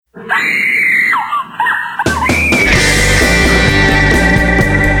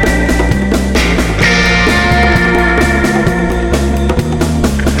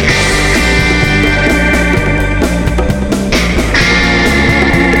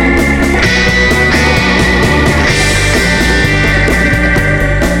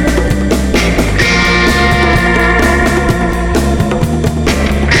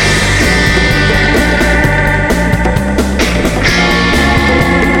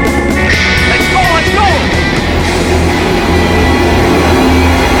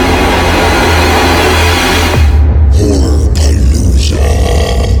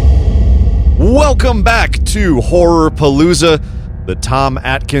Welcome back to Horror Palooza, the Tom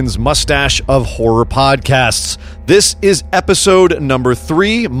Atkins mustache of horror podcasts. This is episode number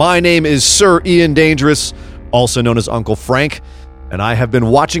 3. My name is Sir Ian Dangerous, also known as Uncle Frank, and I have been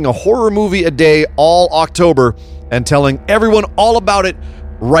watching a horror movie a day all October and telling everyone all about it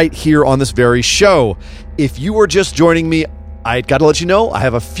right here on this very show. If you are just joining me, I got to let you know I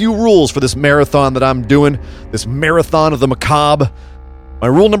have a few rules for this marathon that I'm doing, this marathon of the macabre. My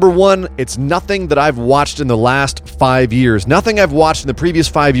rule number 1, it's nothing that I've watched in the last 5 years. Nothing I've watched in the previous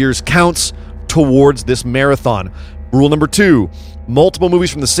 5 years counts towards this marathon. Rule number 2, multiple movies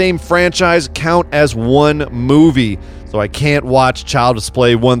from the same franchise count as one movie. So I can't watch Child's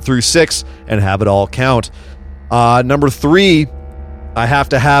Play 1 through 6 and have it all count. Number 3, I have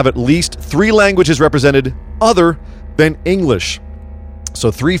to have at least 3 languages represented other than English.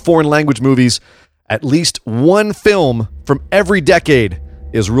 So 3 foreign language movies, at least 1 film from every decade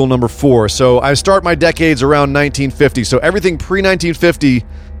is rule number 4. So I start my decades around 1950. So everything pre-1950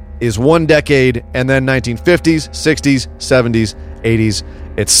 is 1 decade, and then 1950s, 60s, 70s, 80s,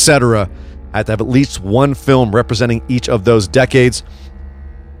 etc. I have to have at least 1 film representing each of those decades.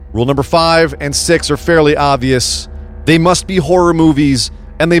 Rule number 5 and 6 are fairly obvious. They must be horror movies,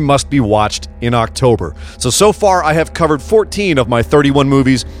 and they must be watched in October. So far I have covered 14 of my 31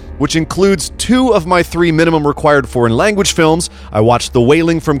 movies, which includes 2 of my 3 minimum required foreign language films. I watched The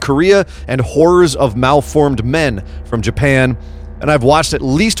Wailing from Korea and Horrors of Malformed Men from Japan, and I've watched at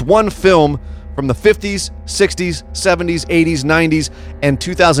least 1 film from the 50s, 60s, 70s, 80s, 90s, and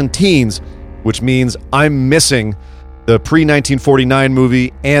 2010s, which means I'm missing the pre-1949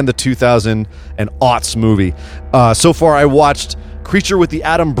 movie and the 2000s movie. So far I watched Creature with the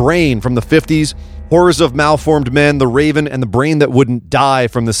Atom Brain from the 50s, Horrors of Malformed Men, The Raven and the Brain That Wouldn't Die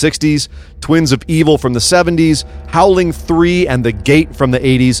from the 60s, Twins of Evil from the 70s, Howling 3 and The Gate from the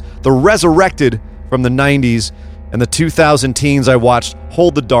 80s, The Resurrected from the 90s, and the 2010s I watched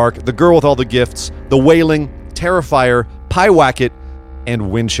Hold the Dark, The Girl with All the Gifts, The Wailing, Terrifier, Pyewacket,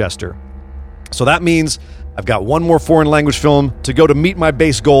 and Winchester. So that means I've got 1 more foreign language film to go to meet my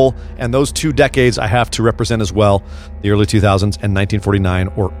base goal, and those 2 decades I have to represent as well, the early 2000s and 1949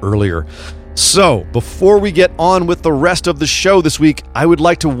 or earlier. So, before we get on with the rest of the show this week, I would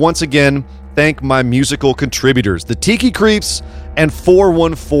like to once again thank my musical contributors, the Tiki Creeps and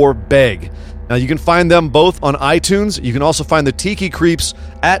 414 Beg. Now, you can find them both on iTunes. You can also find the Tiki Creeps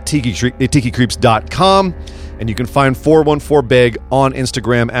at tikicreeps.com, and you can find 414 Beg on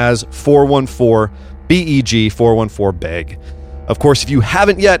Instagram as 414 BEG 414 Beg. Of course, if you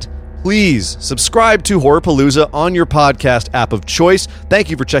haven't yet, please subscribe to Horror Palooza on your podcast app of choice. Thank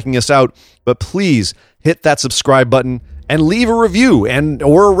you for checking us out, but please hit that subscribe button and leave a review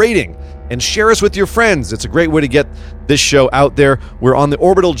or a rating and share us with your friends. It's a great way to get this show out there. We're on the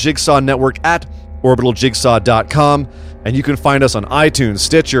Orbital Jigsaw Network at orbitaljigsaw.com, and you can find us on iTunes,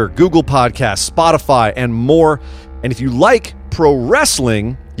 Stitcher, Google Podcasts, Spotify, and more. And if you like pro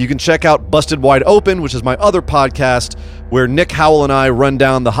wrestling, you can check out Busted Wide Open, which is my other podcast, where Nick Howell and I run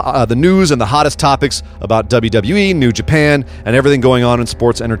down the news and the hottest topics about WWE, New Japan, and everything going on in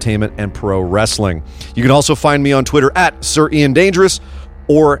sports, entertainment, and pro wrestling. You can also find me on Twitter at Sir Ian Dangerous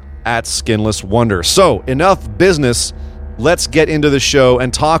or at Skinless Wonder. So, enough business. Let's get into the show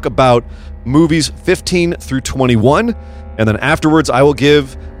and talk about movies 15 through 21. And then afterwards, I will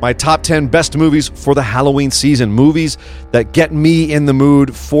give my top 10 best movies for the Halloween season. Movies that get me in the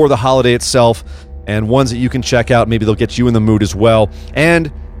mood for the holiday itself, and ones that you can check out. Maybe they'll get you in the mood as well.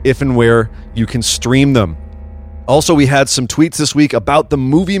 And if and where you can stream them. Also, we had some tweets this week about the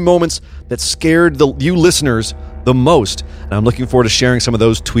movie moments that scared you listeners the most. And I'm looking forward to sharing some of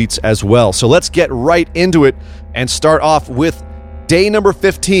those tweets as well. So let's get right into it and start off with day number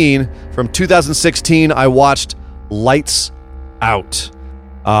 15 from 2016. I watched Lights Out.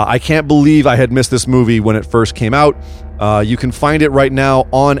 I can't believe I had missed this movie when it first came out. You can find it right now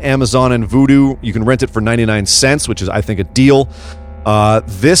on Amazon and Vudu. You can rent it for 99 cents, which is, I think, a deal.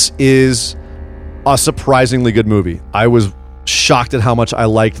 This is a surprisingly good movie. I was shocked at how much I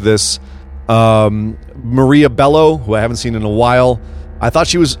liked this. Maria Bello, who I haven't seen in a while, I thought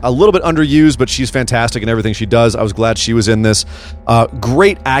she was a little bit underused, but she's fantastic in everything she does. I was glad she was in this.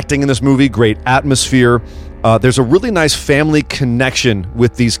 Great acting in this movie, great atmosphere. There's a really nice family connection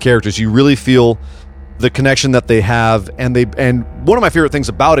with these characters. You really feel the connection that they have, and one of my favorite things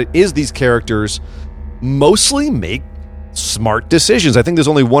about it is these characters mostly make smart decisions. I think there's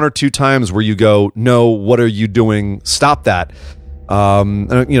only 1 or 2 times where you go, no, what are you doing? Stop that.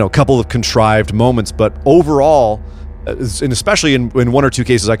 A couple of contrived moments, but overall, and especially in 1 or 2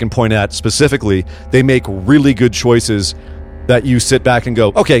 cases I can point at specifically, they make really good choices that you sit back and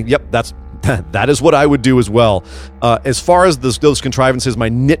go, okay, yep, that's that is what I would do as well. As far as those contrivances, my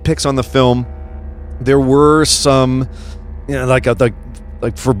nitpicks on the film, there were some, like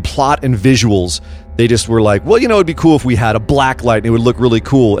for plot and visuals, they just were like, well, it'd be cool if we had a black light and it would look really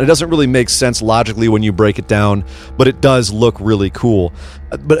cool. And it doesn't really make sense logically when you break it down, but it does look really cool.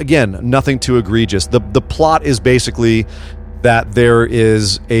 But again, nothing too egregious. The plot is basically that there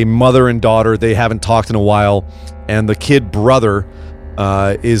is a mother and daughter. They haven't talked in a while, and the kid brother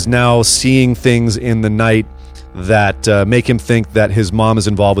is now seeing things in the night that make him think that his mom is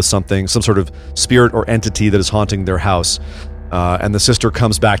involved with something, some sort of spirit or entity that is haunting their house. And the sister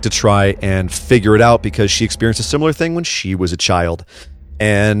comes back to try and figure it out because she experienced a similar thing when she was a child.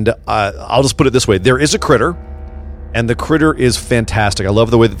 And I'll just put it this way. There is a critter, and the critter is fantastic. I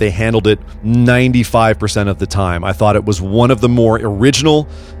love the way that they handled it 95% of the time. I thought it was one of the more original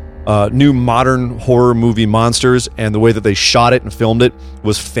new modern horror movie monsters, and the way that they shot it and filmed it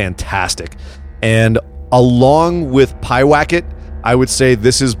was fantastic. And along with Pyewacket, I would say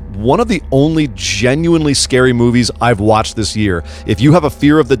this is one of the only genuinely scary movies I've watched this year. If you have a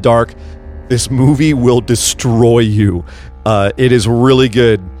fear of the dark, this movie will destroy you. It is really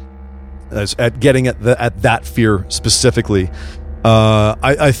good at getting at that fear specifically.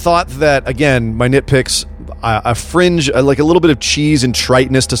 I thought that, again, my nitpicks, a fringe, like a little bit of cheese and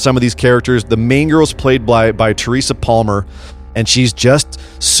triteness to some of these characters. The main girl is played by Teresa Palmer, and she's just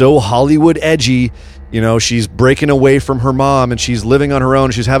so Hollywood edgy. She's breaking away from her mom and she's living on her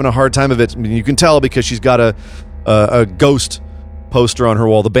own. She's having a hard time of it. I mean, you can tell because she's got a Ghost poster on her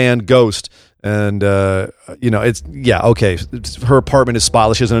wall, the band Ghost. And, her apartment is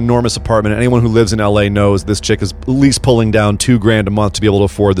spotless. She has an enormous apartment. Anyone who lives in LA knows this chick is at least pulling down $2,000 a month to be able to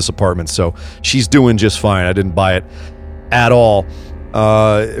afford this apartment. So she's doing just fine. I didn't buy it at all.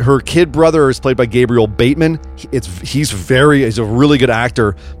 Her kid brother is played by Gabriel Bateman. He's a really good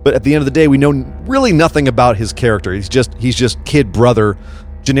actor, but at the end of the day, we know really nothing about his character. He's just kid brother,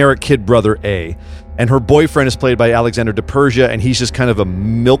 generic kid brother A. And her boyfriend is played by Alexander DePersia, and he's just kind of a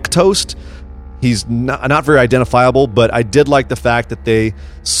milquetoast. He's not very identifiable, but I did like the fact that they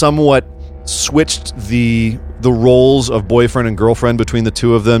somewhat switched the roles of boyfriend and girlfriend between the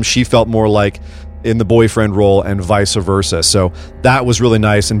two of them. She felt more like in the boyfriend role and vice versa. So that was really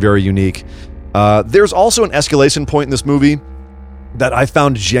nice and very unique. There's also an escalation point in this movie that I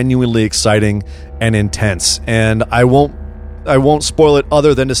found genuinely exciting and intense. And I won't spoil it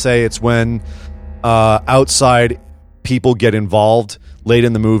other than to say it's when outside people get involved late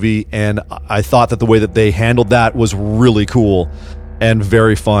in the movie. And I thought that the way that they handled that was really cool and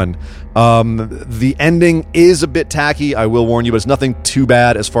very fun. The ending is a bit tacky, I will warn you, but it's nothing too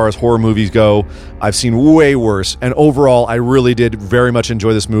bad as far as horror movies go. I've seen way worse, and overall, I really did very much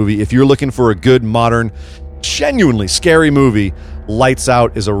enjoy this movie. If you're looking for a good, modern, genuinely scary movie, Lights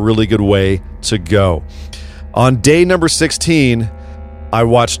Out is a really good way to go. On day number 16, I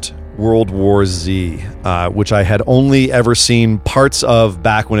watched World War Z, which I had only ever seen parts of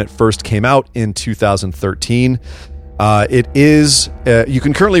back when it first came out in 2013. It is, you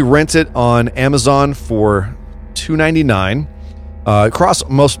can currently rent it on Amazon for $2.99, across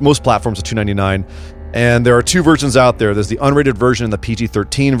most platforms at $2.99. And there are two versions out there. There's the unrated version and the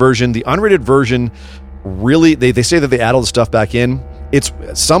PG-13 version. The unrated version, really, they say that they add all the stuff back in.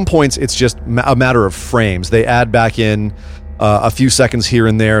 At some points, it's just a matter of frames. They add back in a few seconds here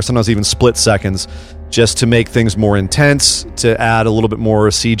and there, sometimes even split seconds, just to make things more intense, to add a little bit more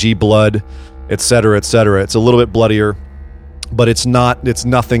CG blood, etc., etc. It's a little bit bloodier, but it's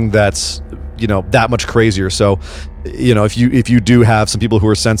nothing that's, that much crazier. So, if you do have some people who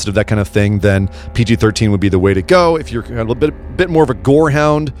are sensitive to that kind of thing, then PG-13 would be the way to go. If you're a little bit more of a gore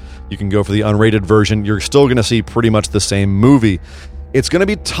hound, you can go for the unrated version. You're still going to see pretty much the same movie. It's going to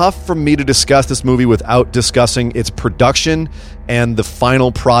be tough for me to discuss this movie without discussing its production and the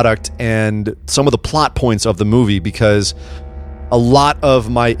final product and some of the plot points of the movie, because a lot of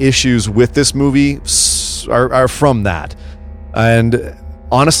my issues with this movie are from that. And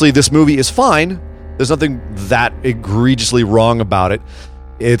honestly, this movie is fine. There's nothing that egregiously wrong about it.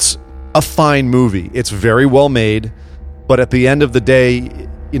 It's a fine movie. It's very well made. But at the end of the day,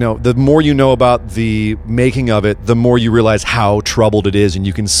 the more you know about the making of it, the more you realize how troubled it is. And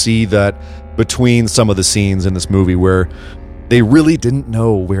you can see that between some of the scenes in this movie where they really didn't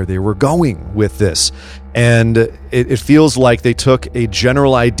know where they were going with this. And it feels like they took a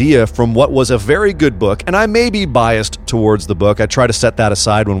general idea from what was a very good book, and I may be biased towards the book. I try to set that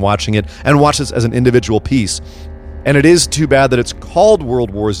aside when watching it and watch this as an individual piece. And it is too bad that it's called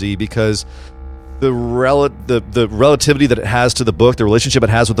World War Z, because the relativity that it has to the book, the relationship it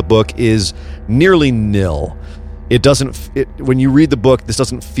has with the book, is nearly nil. when you read the book, this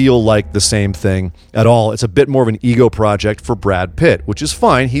doesn't feel like the same thing at all. It's a bit more of an ego project for Brad Pitt, which is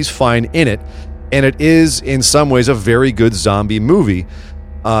fine. He's fine in it. And it is, in some ways, a very good zombie movie.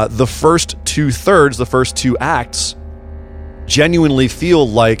 The first 2/3, the first 2 acts, genuinely feel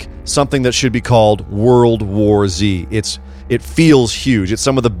like something that should be called World War Z. It feels huge. It's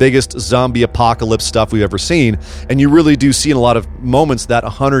some of the biggest zombie apocalypse stuff we've ever seen. And you really do see in a lot of moments that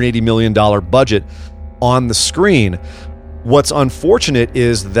 $180 million budget on the screen. What's unfortunate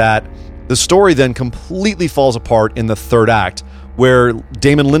is that the story then completely falls apart in the 3rd act, where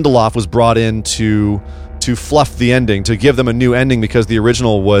Damon Lindelof was brought in to fluff the ending, to give them a new ending because the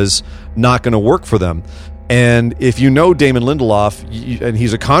original was not going to work for them. And if you know Damon Lindelof, and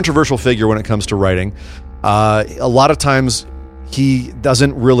he's a controversial figure when it comes to writing, a lot of times he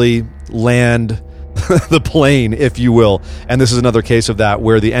doesn't really land the plane, if you will. And this is another case of that,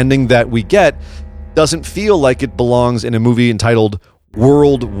 where the ending that we get doesn't feel like it belongs in a movie entitled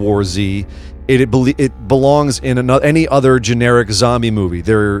World War Z. It belongs in any other generic zombie movie.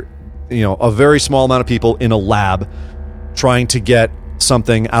 There, a very small amount of people in a lab trying to get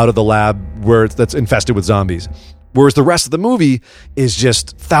something out of the lab that's infested with zombies. Whereas the rest of the movie is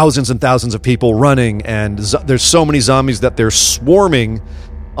just thousands and thousands of people running, and there's so many zombies that they're swarming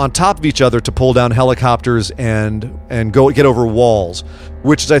on top of each other to pull down helicopters and go get over walls,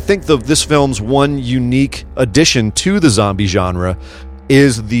 which is, I think, this film's one unique addition to the zombie genre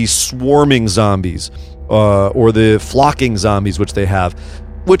is the swarming zombies, or the flocking zombies, which they have,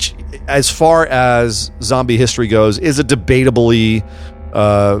 which, as far as zombie history goes, is a debatably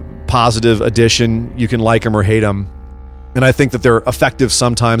positive addition. You can like them or hate them, and I think that they're effective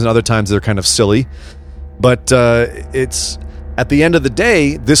sometimes, and other times they're kind of silly. But it's, at the end of the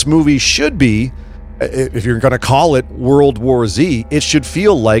day, this movie should be, if you're going to call it World War Z, it should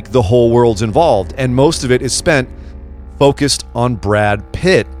feel like the whole world's involved, and most of it is spent focused on Brad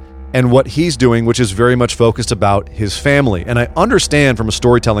Pitt and what he's doing, which is very much focused about his family. And I understand from a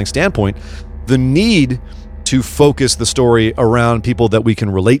storytelling standpoint the need to focus the story around people that we can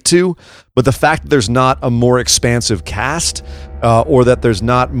relate to, but the fact that there's not a more expansive cast, or that there's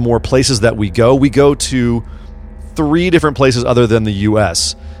not more places that we go to 3 different places other than the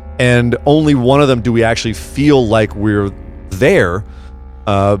US, and only one of them do we actually feel like we're there,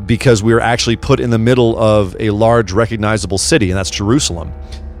 because we're actually put in the middle of a large recognizable city, and that's Jerusalem.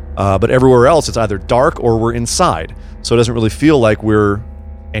 But everywhere else, it's either dark or we're inside, so it doesn't really feel like we're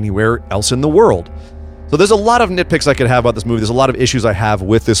anywhere else in the world. So there's a lot of nitpicks I could have about this movie. There's a lot of issues I have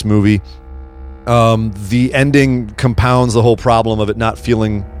with this movie. The ending compounds the whole problem of it not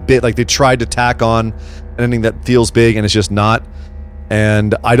feeling big. Like, they tried to tack on an ending that feels big, and it's just not.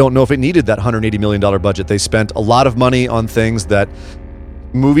 And I don't know if it needed that $180 million budget. They spent a lot of money on things that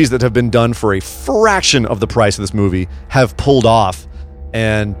movies that have been done for a fraction of the price of this movie have pulled off,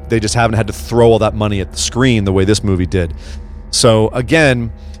 and they just haven't had to throw all that money at the screen the way this movie did. So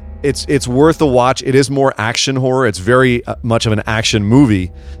again, it's worth a watch. It is more action horror. It's very much of an action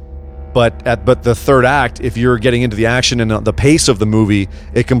movie. But the 3rd act, if you're getting into the action and the pace of the movie,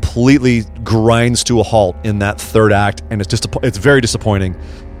 it completely grinds to a halt in that 3rd act, and it's very disappointing.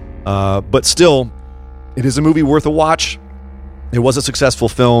 But still, it is a movie worth a watch. It was a successful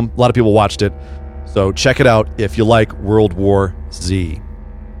film. A lot of people watched it. So check it out if you like World War Z.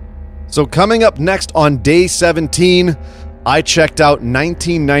 So coming up next on day 17, I checked out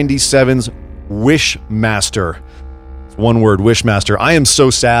 1997's Wishmaster. It's one word, Wishmaster. I am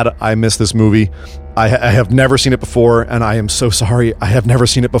so sad I missed this movie. I have never seen it before, and I am so sorry I have never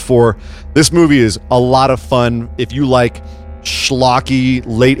seen it before. This movie is a lot of fun if you like schlocky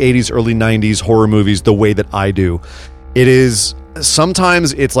late 80s, early 90s horror movies the way that I do. It is,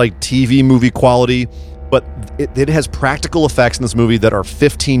 sometimes it's like TV movie quality, but it has practical effects in this movie that are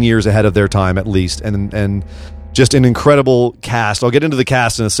 15 years ahead of their time at least, and just an incredible cast. I'll get into the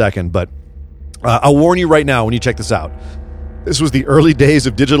cast in a second, but I'll warn you right now when you check this out. This was the early days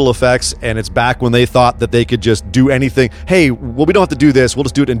of digital effects, and it's back when they thought that they could just do anything. Hey, well, we don't have to do this. We'll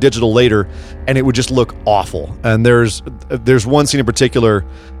just do it in digital later, and it would just look awful. And there's one scene in particular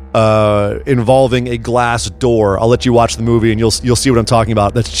involving a glass door. I'll let you watch the movie, and you'll see what I'm talking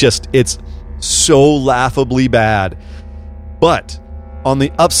about. It's so laughably bad. But on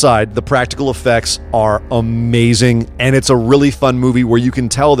the upside, the practical effects are amazing, and it's a really fun movie where you can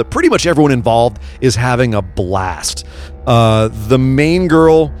tell that pretty much everyone involved is having a blast. The main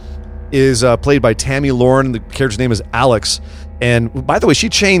girl is played by Tammy Lauren. The character's name is Alex. And by the way, she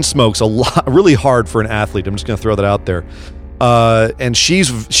chain smokes a lot, really hard for an athlete. I'm just going to throw that out there. And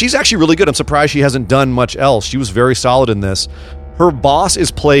she's actually really good. I'm surprised she hasn't done much else. She was very solid in this. Her boss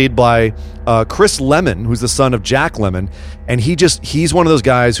is played by Chris Lemmon, who's the son of Jack Lemmon, and he's one of those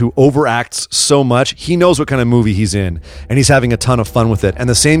guys who overacts so much. He knows what kind of movie he's in, and he's having a ton of fun with it. And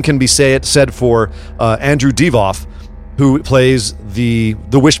the same can be said for Andrew Divoff, who plays the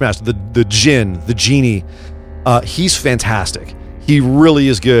Wishmaster, the Djinn, the genie. He's fantastic. He really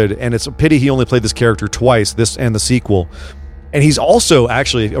is good, and it's a pity he only played this character twice, this and the sequel. And he's also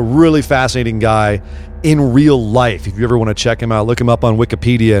actually a really fascinating guy in real life. If you ever want to check him out, look him up on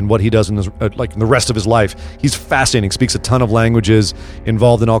Wikipedia and what he does in the rest of his life. He's fascinating, speaks a ton of languages,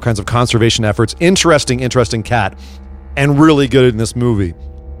 involved in all kinds of conservation efforts. Interesting cat, and really good in this movie.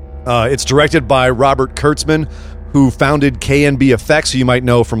 It's directed by Robert Kurtzman, who founded KNB Effects, who you might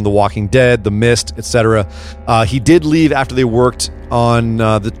know from The Walking Dead, The Mist, etc. He did leave after they worked on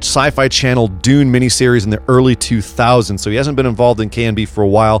the Sci-Fi Channel Dune miniseries in the early 2000s, so he hasn't been involved in KNB for a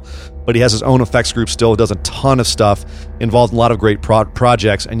while, but he has his own effects group still, does a ton of stuff, involved in a lot of great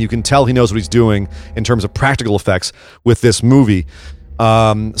projects, and you can tell he knows what he's doing in terms of practical effects with this movie.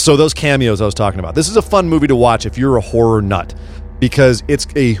 So those cameos I was talking about. This is a fun movie to watch if you're a horror nut, because it's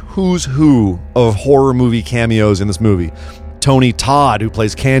a who's who of horror movie cameos in this movie. Tony Todd, who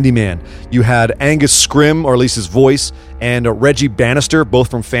plays Candyman. You had Angus Scrimm, or at least his voice, and Reggie Bannister, both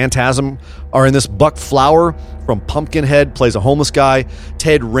from Phantasm, are in this. Buck Flower from Pumpkinhead plays a homeless guy.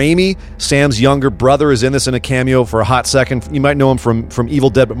 Ted Raimi, Sam's younger brother, is in this in a cameo for a hot second. You might know him from Evil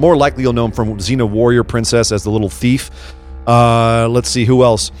Dead, but more likely you'll know him from Xena Warrior Princess as the little thief. Let's see, who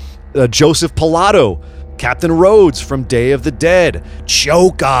else? Joseph Pilato, Captain Rhodes from Day of the Dead.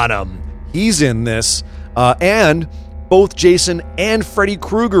 Choke on him. He's in this. And both Jason and Freddy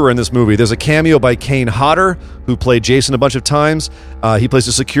Krueger are in this movie. There's a cameo by Kane Hodder, who played Jason a bunch of times. He plays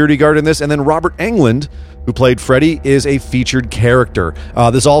a security guard in this. And then Robert Englund, who played Freddy, is a featured character.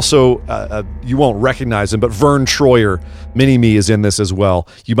 There's also, you won't recognize him, but Vern Troyer, Mini-Me, is in this as well.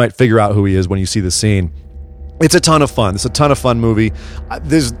 You might figure out who he is when you see the scene. It's a ton of fun. It's a ton of fun movie. I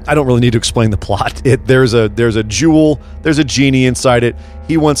don't really need to explain the plot. There's a jewel. There's a genie inside it.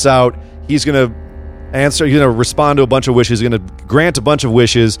 He wants out. He's going to respond to a bunch of wishes. He's going to grant a bunch of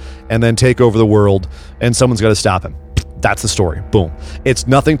wishes and then take over the world. And someone's got to stop him. That's the story. Boom. It's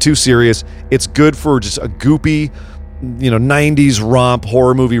nothing too serious. It's good for just a goopy, 90s romp,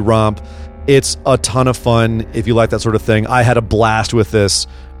 horror movie romp. It's a ton of fun if you like that sort of thing. I had a blast with this.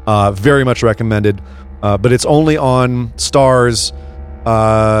 Very much recommended. But it's only on Stars.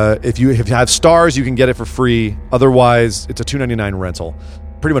 If you have Stars, you can get it for free. Otherwise, it's a $2.99 rental,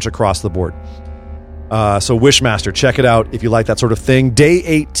 pretty much across the board. So Wishmaster, check it out if you like that sort of thing. Day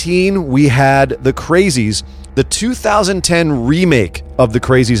 18, we had The Crazies, the 2010 remake of The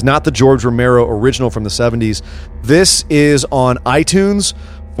Crazies, not the George Romero original from the 70s. This is on iTunes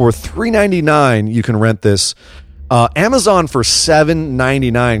for $3.99. You can rent this. Amazon for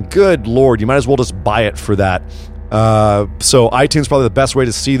 $7.99. Good Lord, you might as well just buy it for that. So iTunes is probably the best way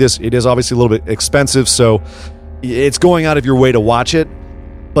to see this. It is obviously a little bit expensive, so it's going out of your way to watch it,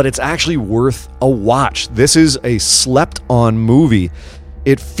 but it's actually worth a watch. This is a slept-on movie.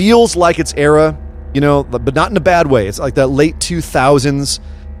 It feels like its era, but not in a bad way. It's like that late 2000s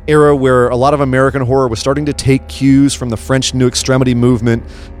era where a lot of American horror was starting to take cues from the French New Extremity movement.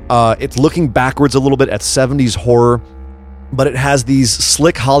 It's looking backwards a little bit at 70s horror, but it has these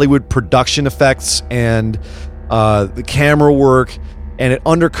slick Hollywood production effects and the camera work, and it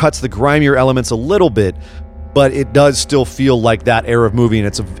undercuts the grimier elements a little bit, but it does still feel like that era of movie, and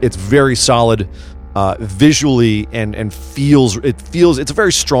it's very solid visually and it's a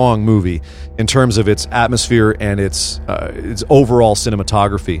very strong movie in terms of its atmosphere and its overall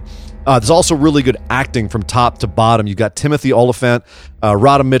cinematography. There's also really good acting from top to bottom. You've got Timothy Olyphant,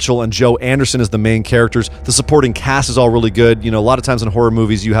 Radha Mitchell, and Joe Anderson as the main characters. The supporting cast is all really good. A lot of times in horror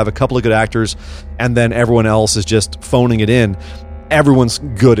movies, you have a couple of good actors, and then everyone else is just phoning it in. Everyone's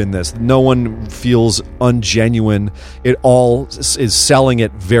good in this. No one feels ungenuine. It all is selling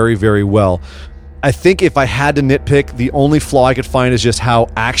it very, very well. I think if I had to nitpick, the only flaw I could find is just how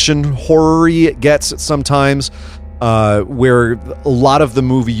action horror-y it gets sometimes. Where a lot of the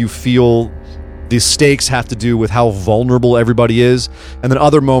movie you feel the stakes have to do with how vulnerable everybody is, and then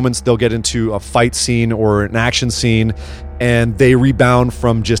other moments they'll get into a fight scene or an action scene and they rebound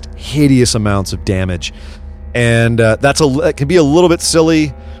from just hideous amounts of damage, and that can be a little bit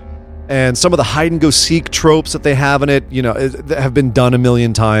silly. And some of the hide and go seek tropes that they have in it, have been done a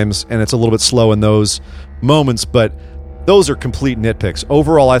million times, and it's a little bit slow in those moments, but those are complete nitpicks.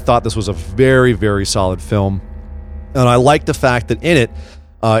 Overall, I thought this was a very, very solid film. And I like the fact that in it,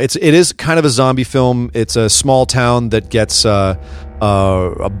 it is kind of a zombie film. It's a small town that gets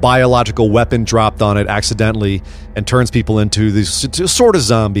a biological weapon dropped on it accidentally and turns people into these sort of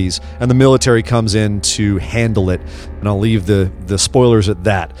zombies, and the military comes in to handle it. And I'll leave the spoilers at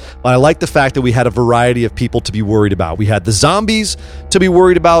that. But I like the fact that we had a variety of people to be worried about. We had the zombies to be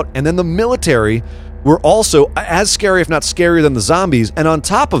worried about, and then the military were also as scary, if not scarier, than the zombies. And on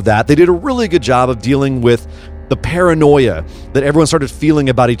top of that, they did a really good job of dealing with the paranoia that everyone started feeling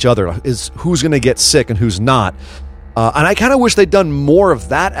about each other, is who's going to get sick and who's not. And I kind of wish they'd done more of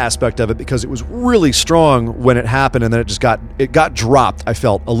that aspect of it, because it was really strong when it happened, and then it got dropped, I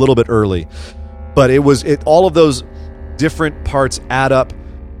felt, a little bit early. But all of those different parts add up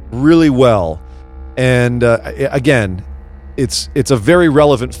really well. And again, it's a very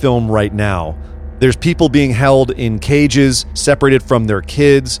relevant film right now. There's people being held in cages, separated from their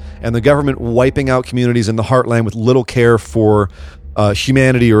kids, and the government wiping out communities in the heartland with little care for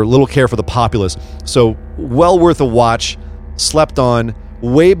humanity or little care for the populace. So well worth a watch, slept on,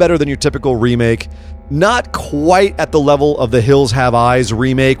 way better than your typical remake. Not quite at the level of the Hills Have Eyes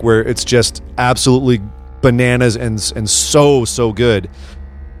remake, where it's just absolutely bananas and so good.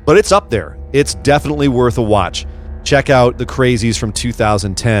 But it's up there. It's definitely worth a watch. Check out The Crazies from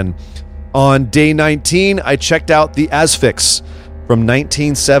 2010. On day 19, I checked out The Asphyx from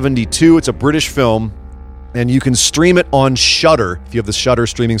 1972. It's a British film, and you can stream it on Shudder if you have the Shudder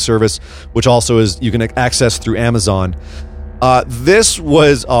streaming service, which also you can access through Amazon. This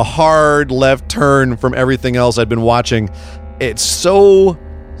was a hard left turn from everything else I'd been watching. It's so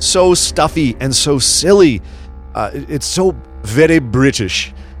stuffy and so silly. It's so very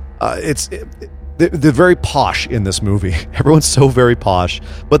British. They're very posh in this movie. Everyone's so very posh,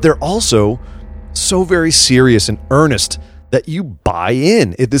 but they're also so very serious and earnest that you buy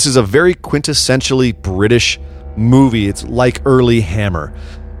in. This is a very quintessentially British movie. It's like early Hammer.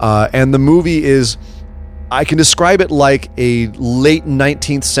 And the movie is, I can describe it like a late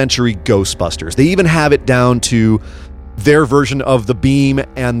 19th century Ghostbusters. They even have it down to their version of the Beam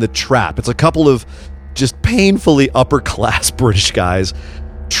and the Trap. It's a couple of just painfully upper class British guys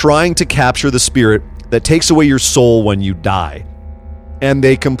trying to capture the spirit that takes away your soul when you die. And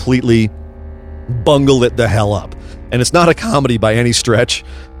they completely bungle it the hell up. And it's not a comedy by any stretch,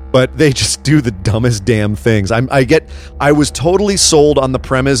 but they just do the dumbest damn things. I was totally sold on the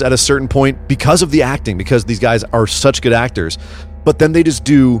premise at a certain point because of the acting, because these guys are such good actors. But then they just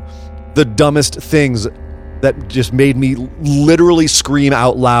do the dumbest things that just made me literally scream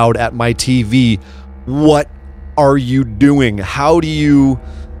out loud at my TV. What are you doing? How do you...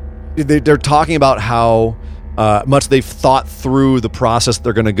 They're talking about how much they've thought through the process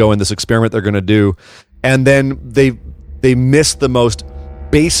they're going to go in, this experiment they're going to do, and then they miss the most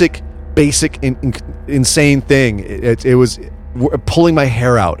basic insane thing. It was pulling my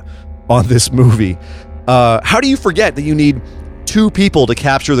hair out on this movie. How do you forget that you need two people to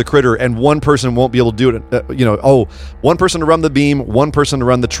capture the critter and one person won't be able to do it? One person to run the beam, one person to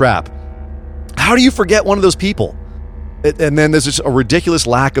run the trap. How do you forget one of those people? And then there's just a ridiculous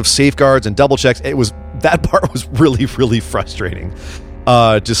lack of safeguards and double checks. That part was really, really frustrating.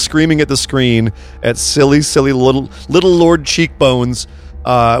 Just screaming at the screen at silly little Lord Cheekbones,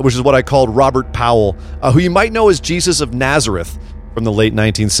 which is what I called Robert Powell, who you might know as Jesus of Nazareth from the late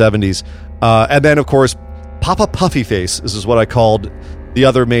 1970s. And then, of course, Papa Puffyface. This is what I called the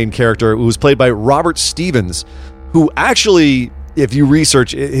other main character, who was played by Robert Stevens, who actually, if you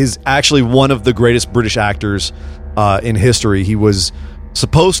research, is actually one of the greatest British actors in history. He was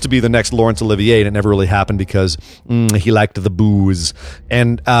supposed to be the next Laurence Olivier, and it never really happened because he liked the booze.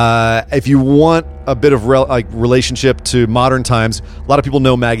 And if you want a bit of relationship to modern times, a lot of people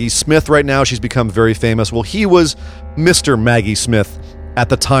know Maggie Smith right now. She's become very famous. Well, he was Mr. Maggie Smith at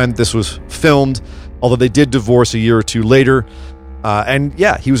the time this was filmed, although they did divorce a year or two later. And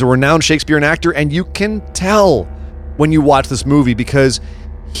yeah, he was a renowned Shakespearean actor, and you can tell when you watch this movie because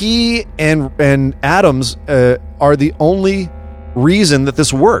he and Adams are the only reason that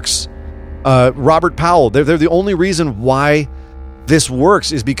this works. Robert Powell, they're the only reason why this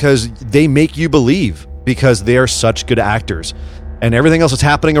works is because they make you believe, because they are such good actors, and everything else that's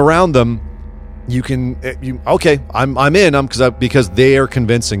happening around them, I'm in because they are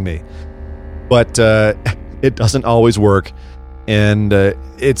convincing me. But it doesn't always work, and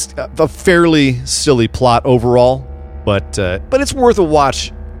it's a fairly silly plot overall, but it's worth a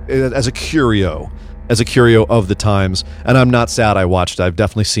watch as a curio of the times. And I'm not sad I watched it. I've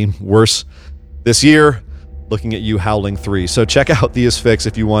definitely seen worse this year, looking at you, Howling 3. So check out The Asphyx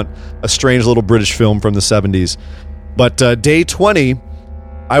if you want a strange little British film from the 70s. But day 20,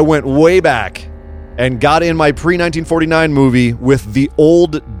 I went way back and got in my pre-1949 movie with The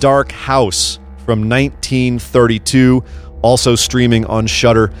Old Dark House from 1932. also streaming on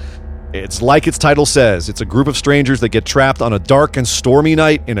Shudder. It's like its title says. It's a group of strangers that get trapped on a dark and stormy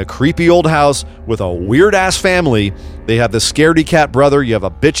night in a creepy old house with a weird-ass family. They have the scaredy cat brother, you have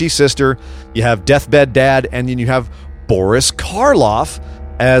a bitchy sister, you have deathbed dad, and then you have Boris Karloff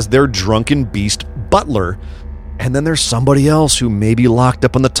as their drunken beast butler. And then there's somebody else who may be locked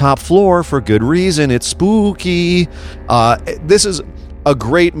up on the top floor for good reason. It's spooky. This is a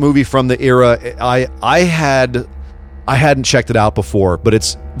great movie from the era. I hadn't checked it out before, but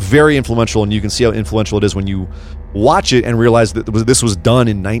it's very influential, and you can see how influential it is when you watch it and realize that this was done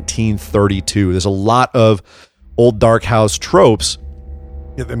in 1932. There's a lot of old dark house tropes.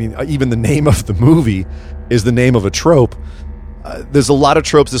 I mean, even the name of the movie is the name of a trope. There's a lot of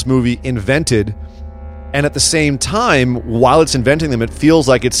tropes this movie invented, and at the same time, while it's inventing them, it feels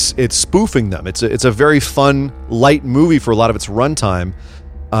like it's spoofing them. It's a very fun, light movie for a lot of its runtime,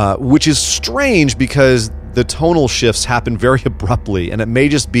 which is strange because the tonal shifts happen very abruptly, and it may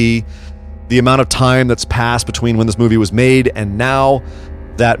just be the amount of time that's passed between when this movie was made and now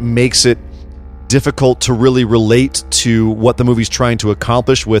that makes it difficult to really relate to what the movie's trying to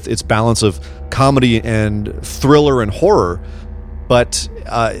accomplish with its balance of comedy and thriller and horror. But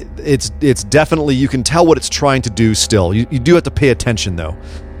it's definitely, you can tell what it's trying to do still. You do have to pay attention, though.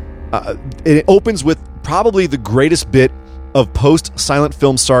 It opens with probably the greatest bit of post-silent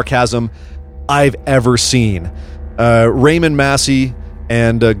film sarcasm I've ever seen. Raymond Massey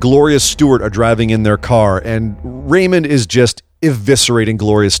and Gloria Stewart are driving in their car, and Raymond is just eviscerating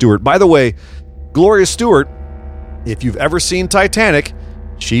Gloria Stewart. By the way, Gloria Stewart, if you've ever seen Titanic,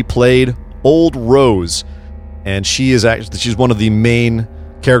 she played Old Rose, and she's one of the main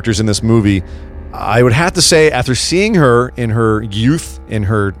characters in this movie. I would have to say, after seeing her in her youth, in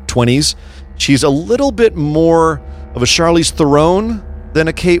her 20s, she's a little bit more of a Charlize Theron than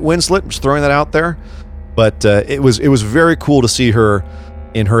a Kate Winslet. I'm just throwing that out there. But it was very cool to see her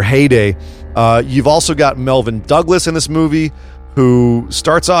in her heyday. You've also got Melvin Douglas in this movie, who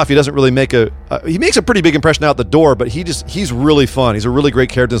starts off, he doesn't really make he makes a pretty big impression out the door, but he's really fun. He's a really great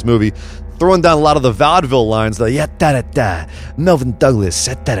character in this movie, throwing down a lot of the vaudeville lines, the ya-da-da-da, Melvin Douglas,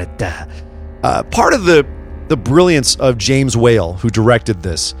 ya-da-da-da. Part of the brilliance of James Whale, who directed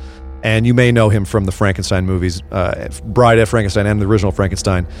this, and you may know him from the Frankenstein movies, Bride of Frankenstein and the original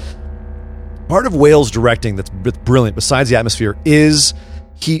Frankenstein. Part of Whale's directing that's brilliant, besides the atmosphere, is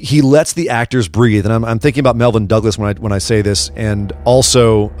he lets the actors breathe. And I'm thinking about Melvin Douglas when I say this, and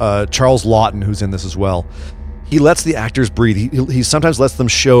also Charles Laughton, who's in this as well. He lets the actors breathe. He sometimes lets them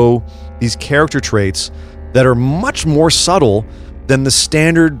show these character traits that are much more subtle than the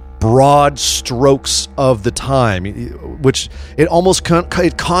standard broad strokes of the time, which it almost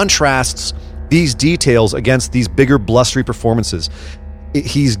it contrasts these details against these bigger blustery performances.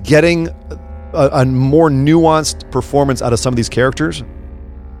 He's getting a more nuanced performance out of some of these characters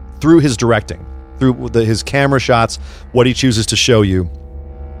through his directing, through his camera shots, what he chooses to show you.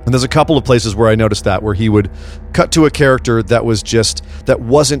 And there's a couple of places where I noticed that, where he would cut to a character that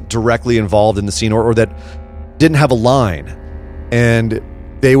wasn't directly involved in the scene, or that didn't have a line, and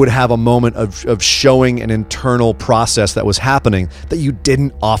they would have a moment of showing an internal process that was happening that you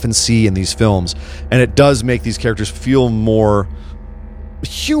didn't often see in these films. And it does make these characters feel more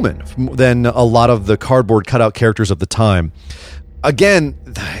human than a lot of the cardboard cutout characters of the time. Again,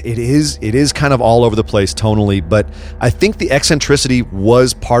 it is kind of all over the place tonally, but I think the eccentricity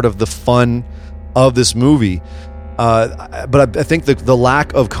was part of the fun of this movie. But I think the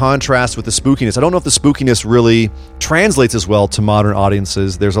lack of contrast with the spookiness, I don't know if the spookiness really translates as well to modern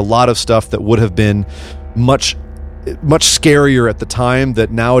audiences. There's a lot of stuff that would have been much scarier at the time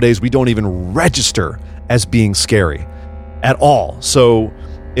that nowadays we don't even register as being scary at all. So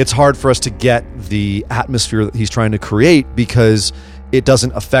it's hard for us to get the atmosphere that he's trying to create because it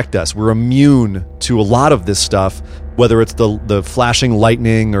doesn't affect us. We're immune to a lot of this stuff, whether it's the flashing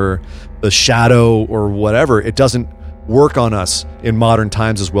lightning or the shadow or whatever. It doesn't work on us in modern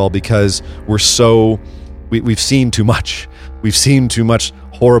times as well because we've seen too much. We've seen too much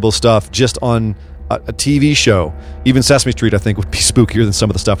horrible stuff just on a TV show. Even Sesame Street, I think, would be spookier than some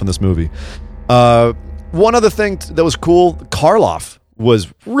of the stuff in this movie. One other thing that was cool, Karloff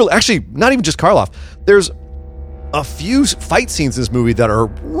was really, actually, not even just Karloff. There's a few fight scenes in this movie that are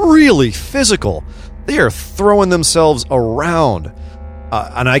really physical. They are throwing themselves around.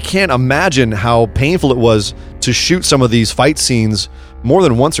 And I can't imagine how painful it was to shoot some of these fight scenes more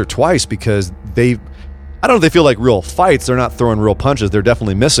than once or twice because I don't know if they feel like real fights. They're not throwing real punches. They're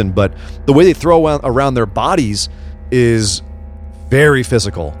definitely missing. But the way they throw around their bodies is very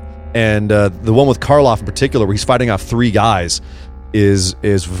physical. And the one with Karloff in particular, where he's fighting off three guys, is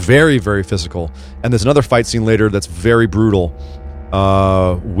very, very physical. And there's another fight scene later that's very brutal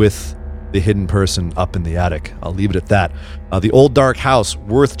with the hidden person up in the attic. I'll leave it at that. The Old Dark House,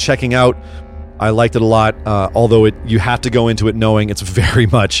 worth checking out. I liked it a lot, although you have to go into it knowing it's very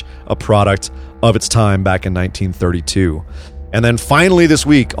much a product of its time back in 1932. And then finally this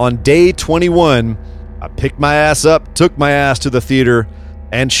week, on day 21, I picked my ass up, took my ass to the theater,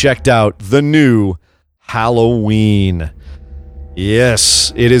 and checked out the new Halloween.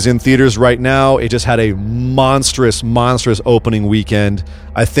 Yes, it is in theaters right now. It just had a monstrous opening weekend.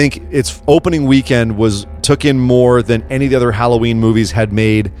 I think its opening weekend took in more than any of the other Halloween movies had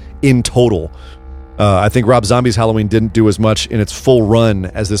made in total. I think Rob Zombie's Halloween didn't do as much in its full run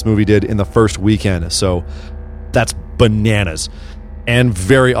as this movie did in the first weekend. So that's bananas and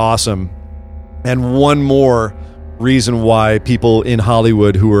very awesome. And one more reason why people in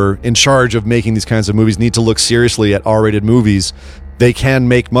Hollywood who are in charge of making these kinds of movies need to look seriously at R-rated movies. They can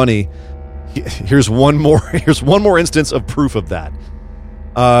make money. Here's one more instance of proof of that.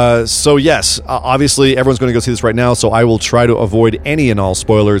 So yes, obviously everyone's going to go see this right now, so I will try to avoid any and all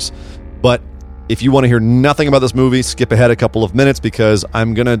spoilers. But if you want to hear nothing about this movie, skip ahead a couple of minutes because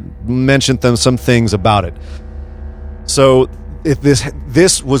I'm going to mention some things about it. So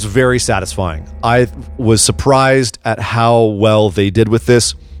this was very satisfying. I was surprised at how well they did with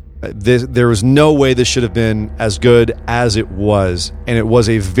this. There was no way this should have been as good as it was, and it was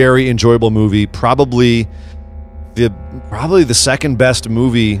a very enjoyable movie. Probably the second best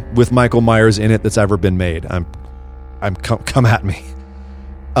movie with Michael Myers in it that's ever been made. Come at me.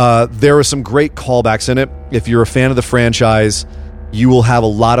 There were some great callbacks in it. If you're a fan of the franchise, you will have a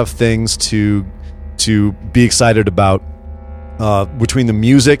lot of things to be excited about. Between the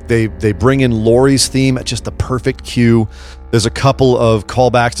music, they bring in Laurie's theme at just the perfect cue. There's a couple of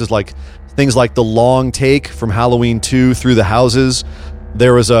callbacks to things like the long take from Halloween 2 through the houses.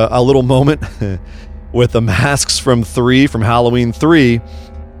 There was a little moment with the masks from Halloween 3,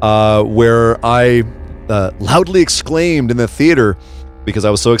 where I loudly exclaimed in the theater because I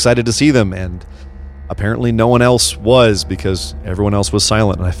was so excited to see them, and apparently no one else was because everyone else was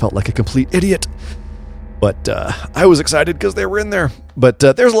silent, and I felt like a complete idiot. But I was excited because they were in there. But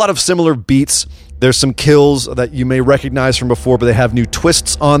there's a lot of similar beats. There's some kills that you may recognize from before, but they have new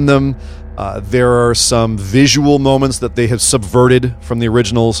twists on them. There are some visual moments that they have subverted from the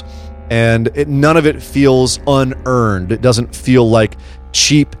originals, and none of it feels unearned. It doesn't feel like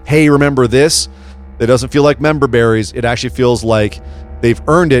cheap, hey, remember this? It doesn't feel like member berries. It actually feels like they've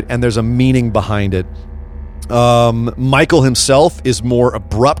earned it, and there's a meaning behind it. Michael himself is more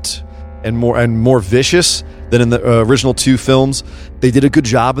abrupt and more vicious than in the original two films. They did a good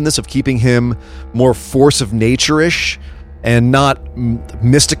job in this of keeping him more force of nature-ish and not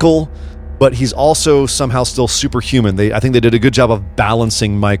mystical, but he's also somehow still superhuman. I think they did a good job of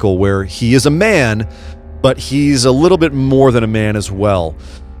balancing Michael, where he is a man, but he's a little bit more than a man as well.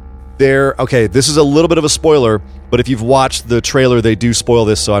 Okay, this is a little bit of a spoiler, but if you've watched the trailer, they do spoil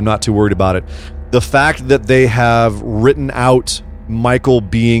this, so I'm not too worried about it. The fact that they have written out Michael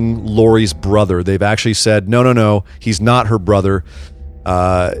being Laurie's brother. They've actually said, no, he's not her brother.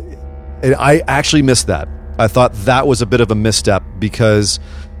 I actually missed that. I thought that was a bit of a misstep because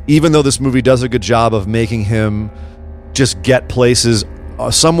even though this movie does a good job of making him just get places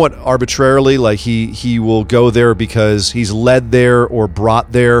somewhat arbitrarily, like he will go there because he's led there or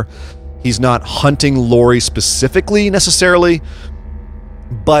brought there. He's not hunting Laurie specifically necessarily,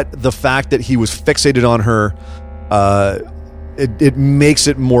 but the fact that he was fixated on her, it makes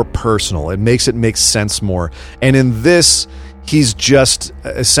it more personal. It makes it make sense more. And in this, he's just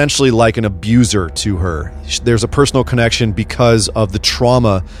essentially like an abuser to her. There's a personal connection because of the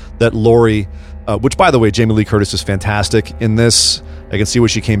trauma that Laurie, which, by the way, Jamie Lee Curtis is fantastic in this. I can see why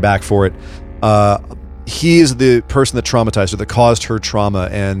she came back for it. He is the person that traumatized her, that caused her trauma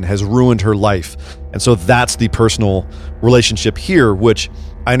and has ruined her life. And so that's the personal relationship here, which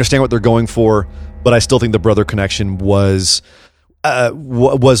I understand what they're going for, but I still think the brother connection was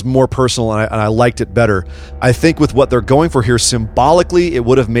more personal, and I liked it better. I think with what they're going for here, symbolically, it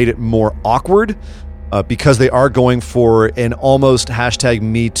would have made it more awkward because they are going for an almost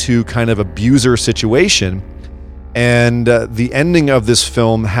 #MeToo kind of abuser situation. And the ending of this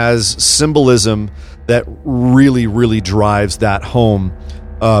film has symbolism that really, really drives that home.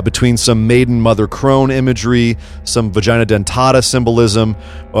 Between some maiden mother crone imagery, some vagina dentata symbolism.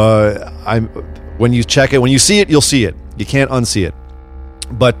 When you check it, when you see it, you'll see it. You can't unsee it.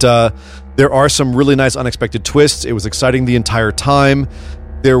 But there are some really nice unexpected twists. It was exciting the entire time.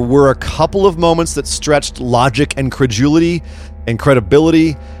 There were a couple of moments that stretched logic and credulity and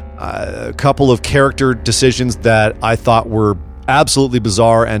credibility. A couple of character decisions that I thought were absolutely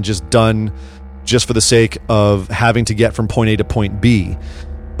bizarre and just done just for the sake of having to get from point A to point B.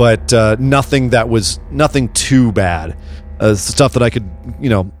 But nothing too bad. Stuff that I could,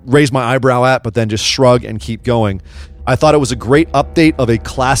 raise my eyebrow at, but then just shrug and keep going. I thought it was a great update of a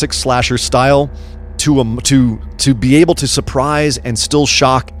classic slasher style to be able to surprise and still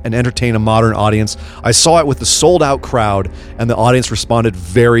shock and entertain a modern audience. I saw it with the sold-out crowd, and the audience responded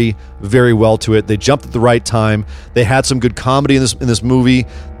very, very well to it. They jumped at the right time. They had some good comedy in this movie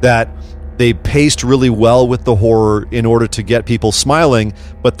that they paced really well with the horror in order to get people smiling,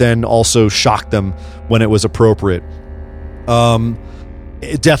 but then also shock them when it was appropriate.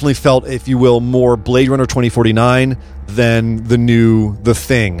 It definitely felt, if you will, more Blade Runner 2049 than The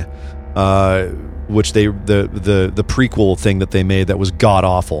Thing, which the prequel thing that they made that was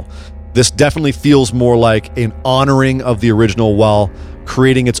god-awful. This definitely feels more like an honoring of the original while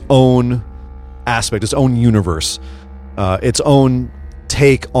creating its own aspect, its own universe, its own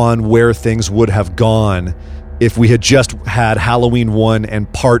take on where things would have gone if we had just had Halloween 1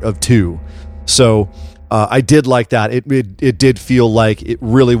 and part of 2. So I did like that. It did feel like it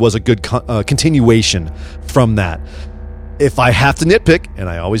really was a good continuation from that. If I have to nitpick, and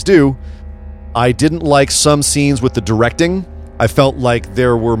I always do, I didn't like some scenes with the directing. I felt like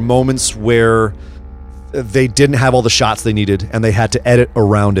there were moments where they didn't have all the shots they needed, and they had to edit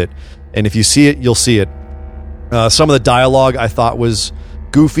around it. And if you see it, you'll see it. Some of the dialogue I thought was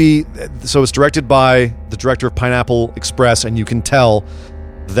goofy. So it's directed by the director of Pineapple Express, and you can tell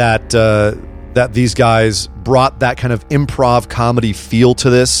that that these guys brought that kind of improv comedy feel to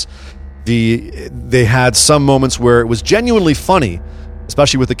this. They had some moments where it was genuinely funny,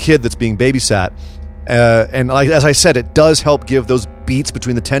 especially with the kid that's being babysat. And like, as I said, it does help give those beats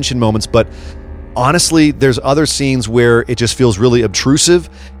between the tension moments, but honestly, there's other scenes where it just feels really obtrusive,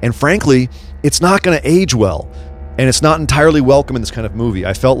 and frankly, it's not going to age well, and it's not entirely welcome in this kind of movie.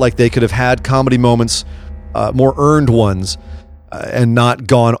 I felt like they could have had comedy moments, more earned ones, and not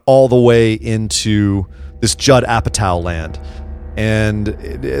gone all the way into this Judd Apatow land. And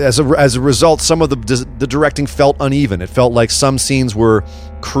as a result, some of the directing felt uneven. It felt like some scenes were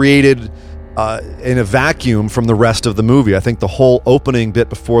created in a vacuum from the rest of the movie. I think the whole opening bit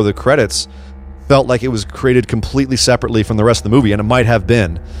before the credits felt like it was created completely separately from the rest of the movie, and it might have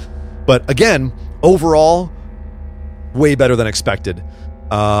been. But again, overall, way better than expected.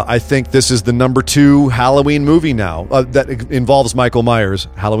 I think this is the number 2 Halloween movie now that involves Michael Myers.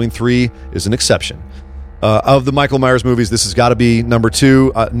 Halloween 3 is an exception. Of the Michael Myers movies, this has got to be number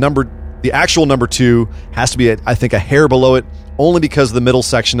 2. The actual number 2 has to be, I think, a hair below it, only because the middle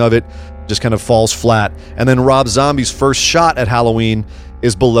section of it just kind of falls flat. And then Rob Zombie's first shot at Halloween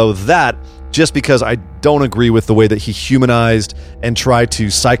is below that, just because I don't agree with the way that he humanized and tried to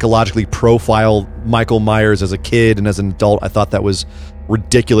psychologically profile Michael Myers as a kid and as an adult. I thought that was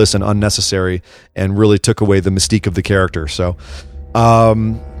ridiculous and unnecessary and really took away the mystique of the character. So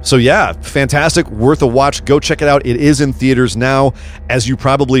yeah, fantastic, worth a watch. Go check it out. It is in theaters now, as you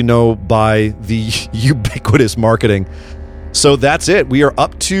probably know by the ubiquitous marketing. So that's it. We are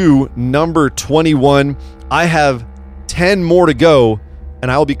up to number 21. I have 10 more to go, and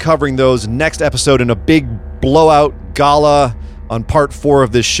I will be covering those next episode in a big blowout gala on part 4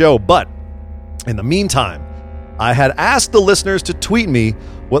 of this show. But in the meantime, I had asked the listeners to tweet me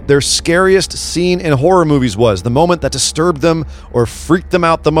what their scariest scene in horror movies was, the moment that disturbed them or freaked them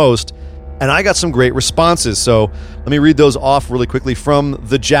out the most, and I got some great responses. So let me read those off really quickly. From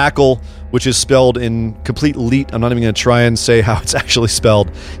The Jackal, which is spelled in complete leet. I'm not even going to try and say how it's actually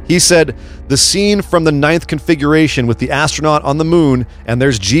spelled. He said, the scene from the 9th configuration with the astronaut on the moon, and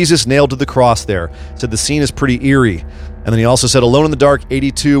there's Jesus nailed to the cross there. Said the scene is pretty eerie. And then he also said, Alone in the Dark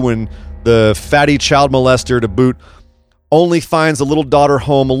 82, when the fatty child molester to boot only finds the little daughter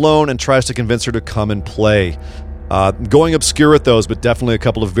home alone and tries to convince her to come and play. Going obscure with those, but definitely a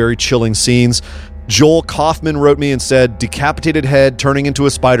couple of very chilling scenes. Joel Kaufman wrote me and said, decapitated head turning into a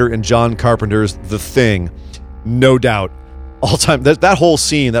spider in John Carpenter's The Thing. No doubt. All time. That whole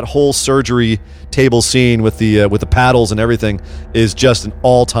scene, that whole surgery table scene with the paddles and everything is just an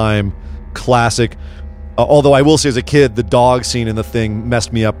all-time classic. Although I will say, as a kid, the dog scene in The Thing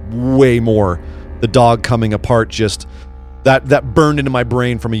messed me up way more. The dog coming apart, just that burned into my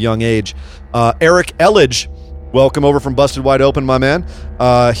brain from a young age. Eric Elledge, welcome over from Busted Wide Open, my man.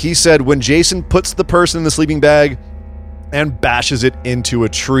 He said, when Jason puts the person in the sleeping bag and bashes it into a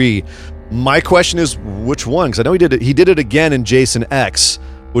tree. My question is, which one? Because I know he did it again in Jason X,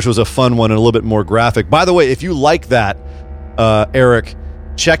 which was a fun one and a little bit more graphic. By the way, if you like that, Eric,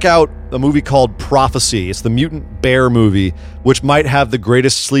 check out a movie called Prophecy. It's the mutant bear movie, which might have the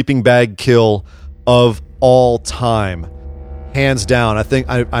greatest sleeping bag kill of all time. hands down.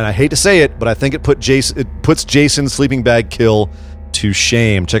 I hate to say it, but I think it puts Jason's sleeping bag kill to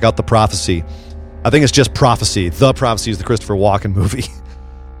shame. Check out The Prophecy. I think it's just Prophecy. The Prophecy is the Christopher Walken movie.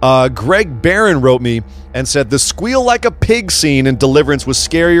 Greg Barron wrote me and said, the squeal like a pig scene in Deliverance was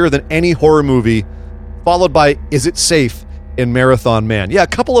scarier than any horror movie, followed by Is It Safe in Marathon Man. Yeah, a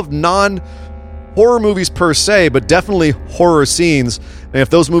couple of non-horror movies per se, but definitely horror scenes. And if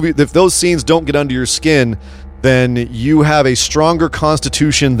those scenes don't get under your skin, then you have a stronger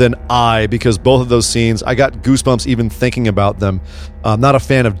constitution than I, because both of those scenes, I got goosebumps even thinking about them. I'm not a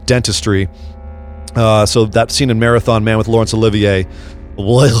fan of dentistry. So that scene in Marathon Man with Laurence Olivier.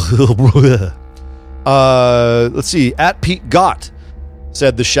 Let's see. At Pete Gott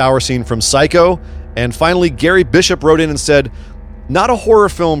said the shower scene from Psycho. And finally, Gary Bishop wrote in and said, not a horror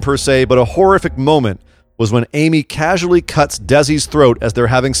film per se, but a horrific moment was when Amy casually cuts Desi's throat as they're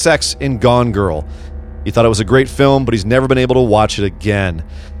having sex in Gone Girl. He thought it was a great film, but he's never been able to watch it again.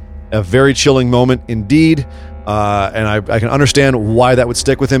 A very chilling moment indeed. And I can understand why that would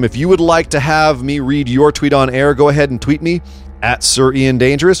stick with him. If you would like to have me read your tweet on air, go ahead and tweet me at Sir Ian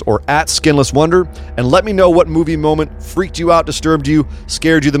Dangerous or at Skinless Wonder, and let me know what movie moment freaked you out, disturbed you,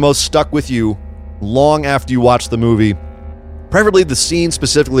 scared you the most, stuck with you long after you watched the movie. Preferably the scene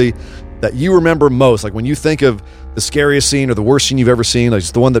specifically that you remember most. Like when you think of the scariest scene or the worst scene you've ever seen, like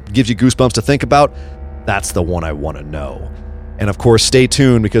just the one that gives you goosebumps to think about, that's the one I want to know. And of course, stay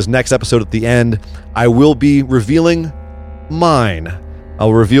tuned, because next episode at the end, I will be revealing mine.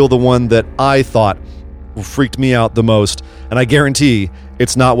 I'll reveal the one that I thought freaked me out the most, and I guarantee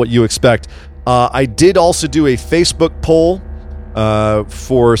it's not what you expect. I did also do a Facebook poll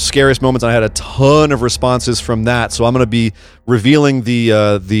for scariest moments, and I had a ton of responses from that, so I'm going to be revealing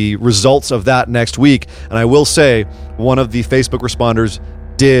the results of that next week. And I will say, one of the Facebook responders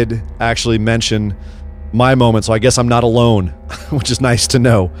did actually mention my moment, so I guess I'm not alone, which is nice to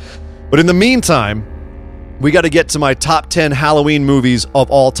know. But in the meantime, we got to get to my top 10 Halloween movies of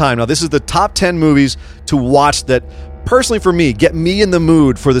all time. Now, this is the top 10 movies to watch that, personally for me, get me in the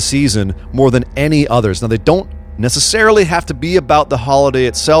mood for the season more than any others. Now, they don't necessarily have to be about the holiday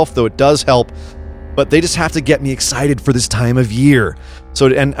itself, though it does help, but they just have to get me excited for this time of year. So,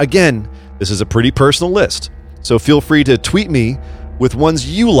 and again, this is a pretty personal list, so feel free to tweet me with ones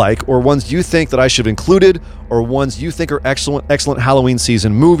you like, or ones you think that I should have included, or ones you think are excellent Halloween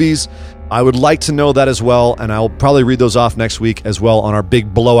season movies. I would like to know that as well, and I'll probably read those off next week as well on our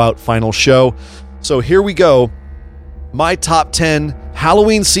big blowout final show. So here we go. My top 10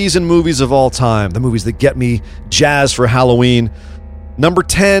 Halloween season movies of all time, the movies that get me jazzed for Halloween. Number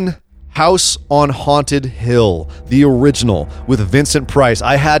 10, House on Haunted Hill, the original with Vincent Price.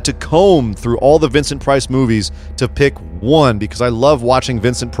 I had to comb through all the Vincent Price movies to pick one, because I love watching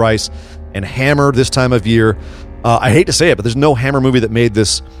Vincent Price and Hammer this time of year. I hate to say it, but there's no Hammer movie that made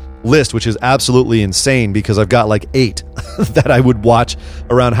this list, which is absolutely insane, because I've got like 8 that I would watch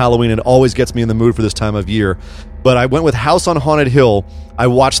around Halloween, and it always gets me in the mood for this time of year. But I went with House on Haunted Hill. I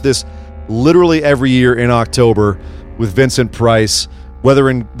watch this literally every year in October with Vincent Price, whether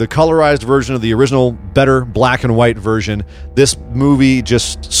in the colorized version or the original, better black and white version. This movie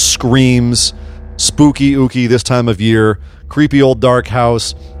just screams spooky ooky this time of year. Creepy old dark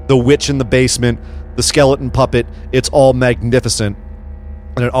house, the witch in the basement, the skeleton puppet. It's all magnificent,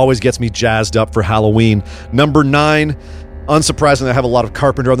 and it always gets me jazzed up for Halloween. Number 9, unsurprisingly, I have a lot of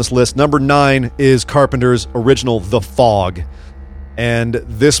Carpenter on this list. Number 9 is Carpenter's original The Fog. And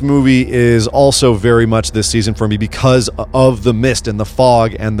this movie is also very much this season for me because of the mist and the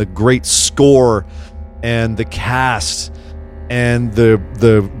fog and the great score and the cast and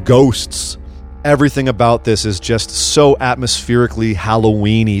the ghosts. Everything about this is just so atmospherically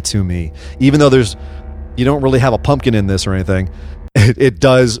Halloween-y to me. Even though you don't really have a pumpkin in this or anything, it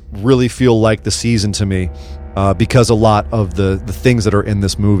does really feel like the season to me, because a lot of the things that are in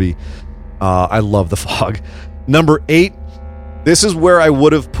this movie. I love The Fog. Number 8, this is where I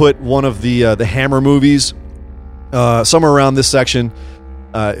would have put one of the Hammer movies, somewhere around this section.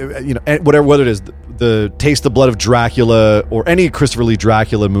 Whether it is the Taste the Blood of Dracula, or any Christopher Lee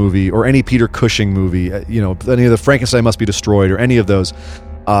Dracula movie, or any Peter Cushing movie, any of the Frankenstein Must Be Destroyed, or any of those,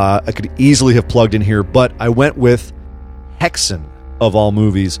 I could easily have plugged in here. But I went with Hexen, of all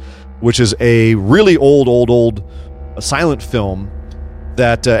movies, which is a really old silent film.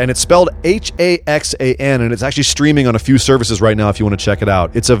 That and it's spelled Haxan, and it's actually streaming on a few services right now if you want to check it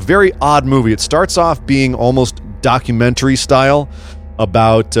out. It's a very odd movie. It starts off being almost documentary style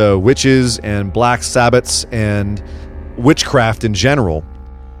about witches and black sabbaths and witchcraft in general,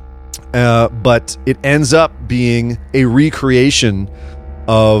 but it ends up being a recreation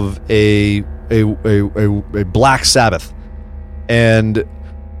of a Black Sabbath and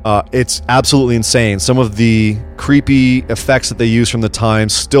it's absolutely insane. Some of the creepy effects that they use from the time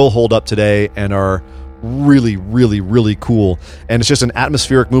still hold up today and are really, really, really cool. And it's just an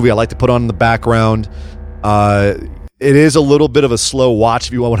atmospheric movie I like to put on in the background. It is a little bit of a slow watch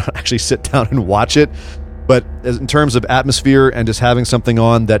if you want to actually sit down and watch it. But in terms of atmosphere and just having something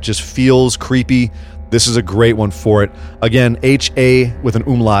on that just feels creepy, this is a great one for it. Again, H-A with an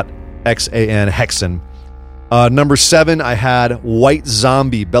umlaut, X-A-N, Hexen. Number 7, I had White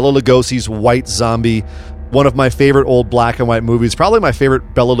Zombie, Bela Lugosi's White Zombie, one of my favorite old black and white movies, probably my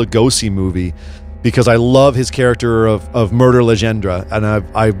favorite Bela Lugosi movie, because I love his character of Murder Legendre, and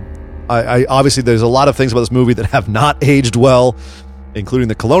I obviously there's a lot of things about this movie that have not aged well, including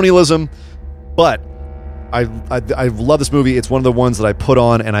the colonialism, but I love this movie. It's one of the ones that I put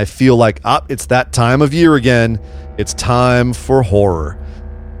on and I feel like, it's that time of year again. It's time for horror.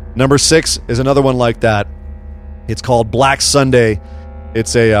 Number 6 is another one like that. It's called Black Sunday.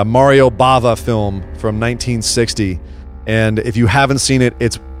 It's a Mario Bava film from 1960, and if you haven't seen it,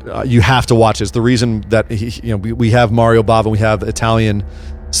 it's you have to watch it. It's the reason that we have Mario Bava, we have Italian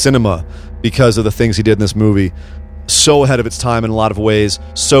cinema because of the things he did in this movie. So ahead of its time in a lot of ways,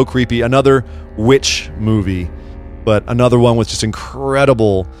 so creepy. Another witch movie, but another one with just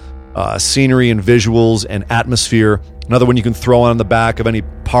incredible scenery and visuals and atmosphere. Another one you can throw on the back of any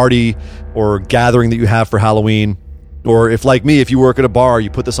party or gathering that you have for Halloween. Or if, like me, if you work at a bar, you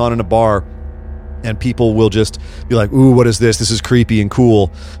put this on in a bar and people will just be like, ooh, what is this? This is creepy and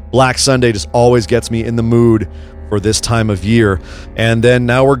cool. Black Sunday just always gets me in the mood for this time of year. And then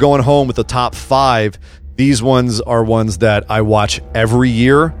now we're going home with the top 5. These ones are ones that I watch every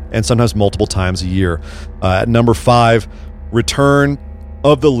year and sometimes multiple times a year. At number 5, Return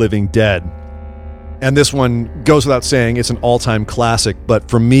of the Living Dead. And this one goes without saying, it's an all-time classic. But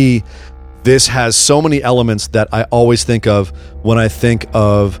for me, this has so many elements that I always think of when I think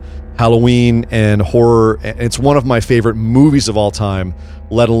of Halloween and horror. It's one of my favorite movies of all time,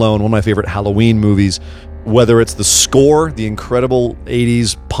 let alone one of my favorite Halloween movies. Whether it's the score, the incredible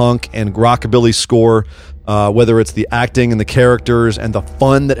 80s punk and rockabilly score, whether it's the acting and the characters and the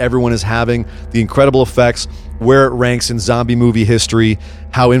fun that everyone is having, the incredible effects, where it ranks in zombie movie history,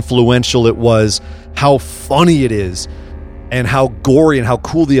 how influential it was, how funny it is, and how gory and how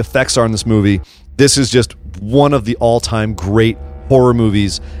cool the effects are in this movie. This is just one of the all-time great horror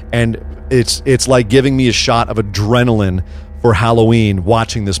movies, and it's like giving me a shot of adrenaline for Halloween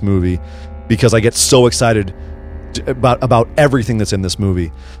watching this movie, because I get so excited about everything that's in this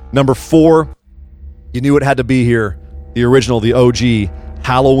movie. Number 4, you knew it had to be here. The original, the OG,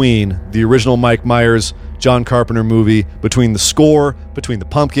 Halloween, the original Mike Myers, John Carpenter movie, between the score, between the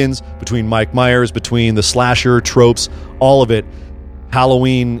pumpkins, between Mike Myers, between the slasher tropes, all of it.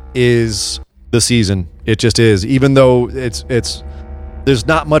 Halloween is the season. It just is. Even though it's there's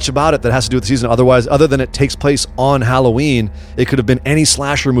not much about it that has to do with the season otherwise, other than it takes place on Halloween. It could have been any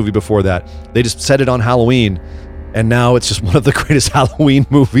slasher movie before that. They just set it on Halloween, and now it's just one of the greatest Halloween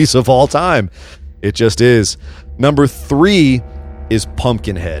movies of all time. It just is. Number 3 is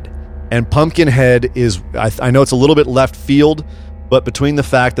Pumpkinhead. And Pumpkinhead is, I know it's a little bit left field, but between the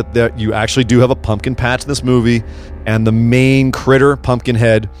fact that you actually do have a pumpkin patch in this movie, and the main critter,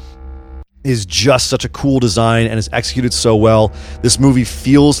 Pumpkinhead, is just such a cool design and is executed so well. This movie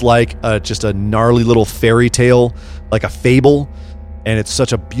feels like just a gnarly little fairy tale, like a fable, and it's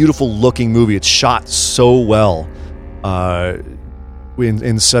such a beautiful looking movie. It's shot so well.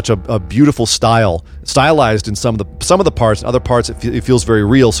 In such a beautiful stylized in some of the parts. In other parts, it feels very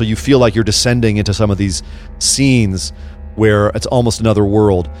real, so you feel like you're descending into some of these scenes where it's almost another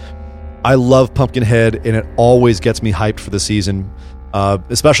world. I love Pumpkinhead, and it always gets me hyped for the season,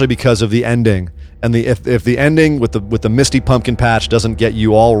 especially because of the ending. And if the ending with the misty pumpkin patch doesn't get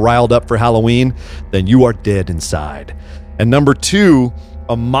you all riled up for Halloween, then you are dead inside. And number 2,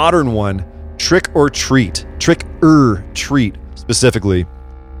 a modern one, Trick or Treat. Trick-or-Treat. Specifically,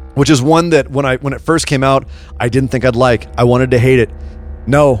 which is one that when it first came out, I didn't think I'd like. I wanted to hate it.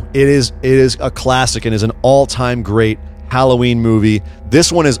 No, it is a classic and is an all-time great Halloween movie.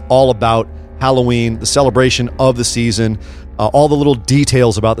 This one is all about Halloween, the celebration of the season, all the little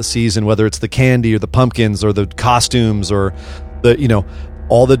details about the season, whether it's the candy or the pumpkins or the costumes or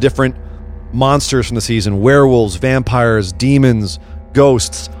all the different monsters from the season, werewolves, vampires, demons,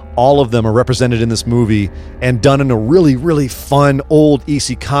 ghosts. All of them are represented in this movie and done in a really, really fun old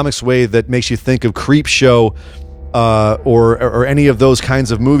EC Comics way that makes you think of Creepshow or any of those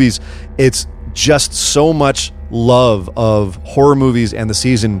kinds of movies. It's just so much love of horror movies and the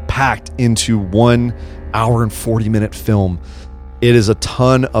season packed into 1 hour and 40-minute film. It is a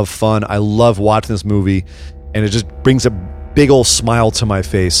ton of fun. I love watching this movie, and it just brings big old smile to my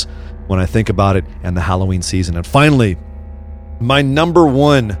face when I think about it and the Halloween season. And finally, my number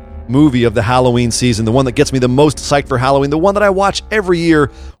one movie of the Halloween season, the one that gets me the most psyched for Halloween, the one that I watch every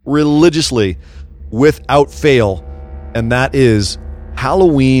year religiously without fail, and that is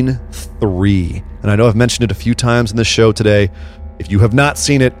Halloween 3. And I know I've mentioned it a few times in the show today. If you have not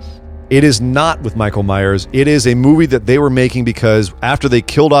seen it, it is not with Michael Myers. It is a movie that they were making because after they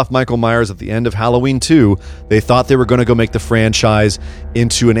killed off Michael Myers at the end of Halloween 2, they thought they were going to go make the franchise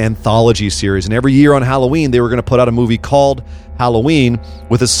into an anthology series. And every year on Halloween, they were going to put out a movie called Halloween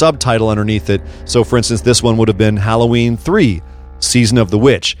with a subtitle underneath it. So, for instance, this one would have been Halloween 3, Season of the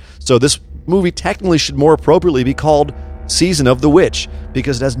Witch. So this movie technically should more appropriately be called Season of the Witch,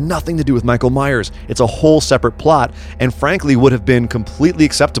 because it has nothing to do with Michael Myers. It's a whole separate plot, and frankly would have been completely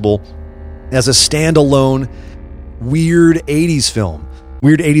acceptable as a standalone weird 80s film,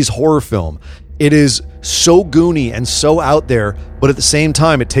 weird 80s horror film. It is so goony and so out there, but at the same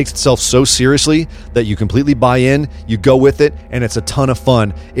time, it takes itself so seriously that you completely buy in, you go with it, and it's a ton of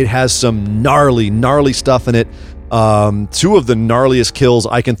fun. It has some gnarly stuff in it. Two of the gnarliest kills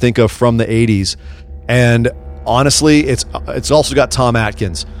I can think of from the 80s. And honestly, it's also got Tom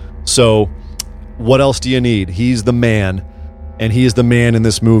Atkins. So what else do you need? He's the man, and he is the man in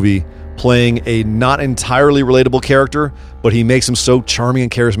this movie, playing a not entirely relatable character, but he makes him so charming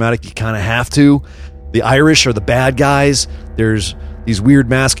and charismatic you kind of have to. The Irish are the bad guys. There's these weird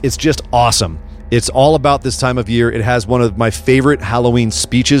masks. It's just awesome. It's all about this time of year. It has one of my favorite Halloween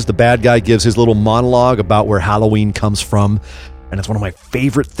speeches. The bad guy gives his little monologue about where Halloween comes from. And it's one of my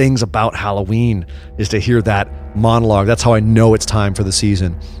favorite things about Halloween is to hear that monologue. That's how I know it's time for the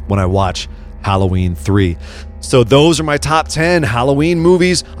season, when I watch Halloween 3. So those are my top 10 Halloween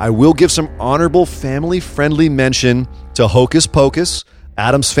movies. I will give some honorable family-friendly mention to Hocus Pocus,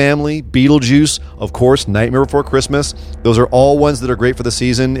 Addams Family, Beetlejuice, of course, Nightmare Before Christmas. Those are all ones that are great for the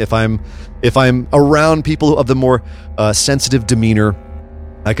season. If I'm around people of the more sensitive demeanor,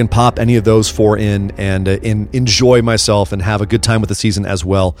 I can pop any of those four in and enjoy myself and have a good time with the season as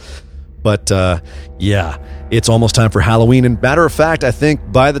well. But yeah, it's almost time for Halloween. And matter of fact, I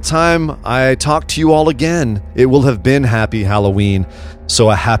think by the time I talk to you all again, it will have been Happy Halloween. So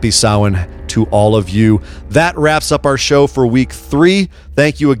a happy Samhain to all of you. That wraps up our show for week 3.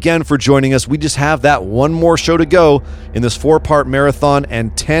 Thank you again for joining us. We just have that one more show to go in this 4-part marathon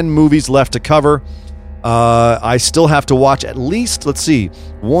and 10 movies left to cover. I still have to watch at least,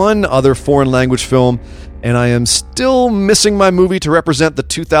 one other foreign language film, and I am still missing my movie to represent the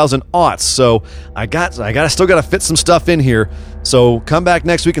 2000 aughts. So I still got to fit some stuff in here. So come back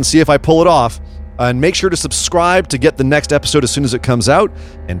next week and see if I pull it off. And make sure to subscribe to get the next episode as soon as it comes out,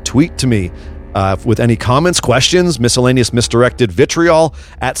 and tweet to me with any comments, questions, miscellaneous misdirected vitriol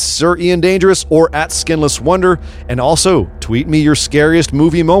at Sir Ian Dangerous or at Skinless Wonder. And also tweet me your scariest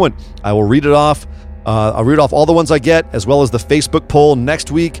movie moment. I will read it off. I'll read off all the ones I get, as well as the Facebook poll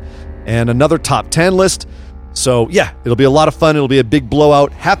next week and another top 10 list. So yeah, it'll be a lot of fun. It'll be a big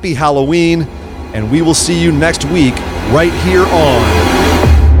blowout. Happy Halloween, and we will see you next week right here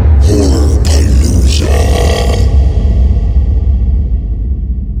on Horror